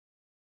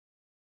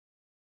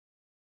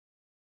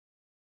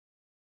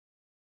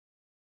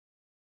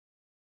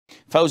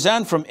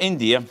Fauzan from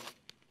India,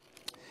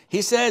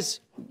 he says,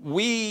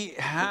 we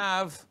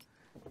have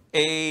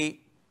a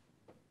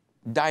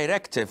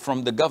directive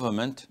from the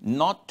government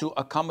not to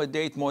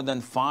accommodate more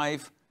than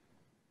 5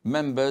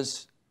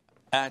 members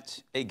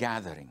at a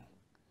gathering.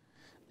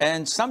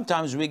 And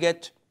sometimes we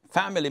get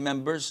family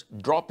members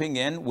dropping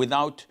in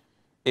without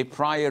a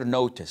prior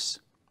notice.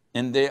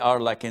 And they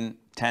are like in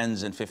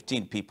 10s and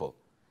 15 people.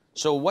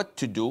 So what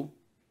to do?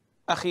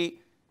 Akhi,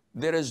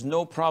 there is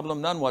no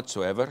problem, none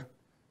whatsoever,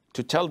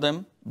 to tell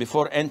them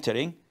before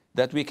entering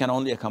that we can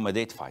only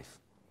accommodate 5.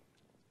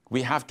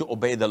 We have to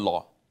obey the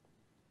law.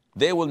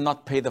 They will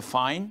not pay the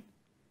fine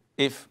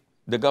if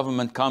the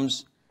government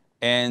comes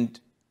and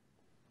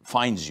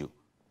fines you.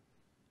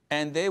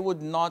 And they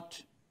would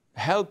not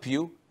help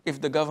you if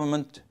the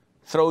government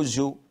throws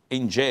you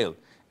in jail.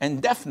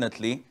 And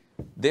definitely,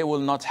 they will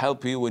not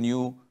help you when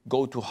you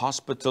go to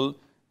hospital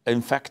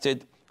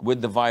infected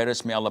with the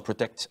virus. May Allah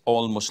protect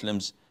all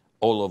Muslims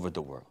all over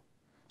the world.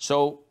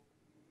 So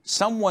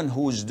someone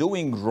who's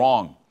doing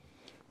wrong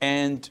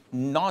and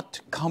not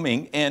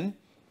coming in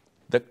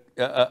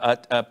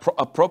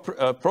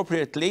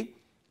appropriately,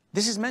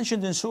 this is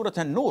mentioned in Surah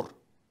An-Nur.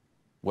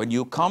 When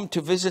you come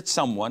to visit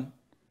someone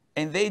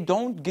and they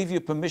don't give you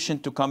permission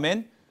to come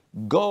in,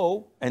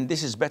 go, and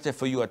this is better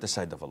for you at the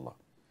side of Allah.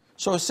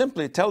 So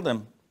simply tell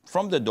them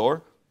from the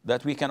door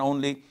that we can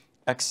only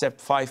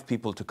accept 5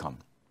 people to come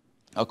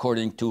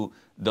according to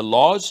the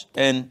laws,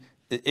 and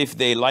if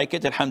they like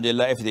it,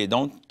 alhamdulillah. If they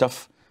don't,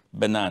 tough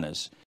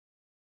bananas.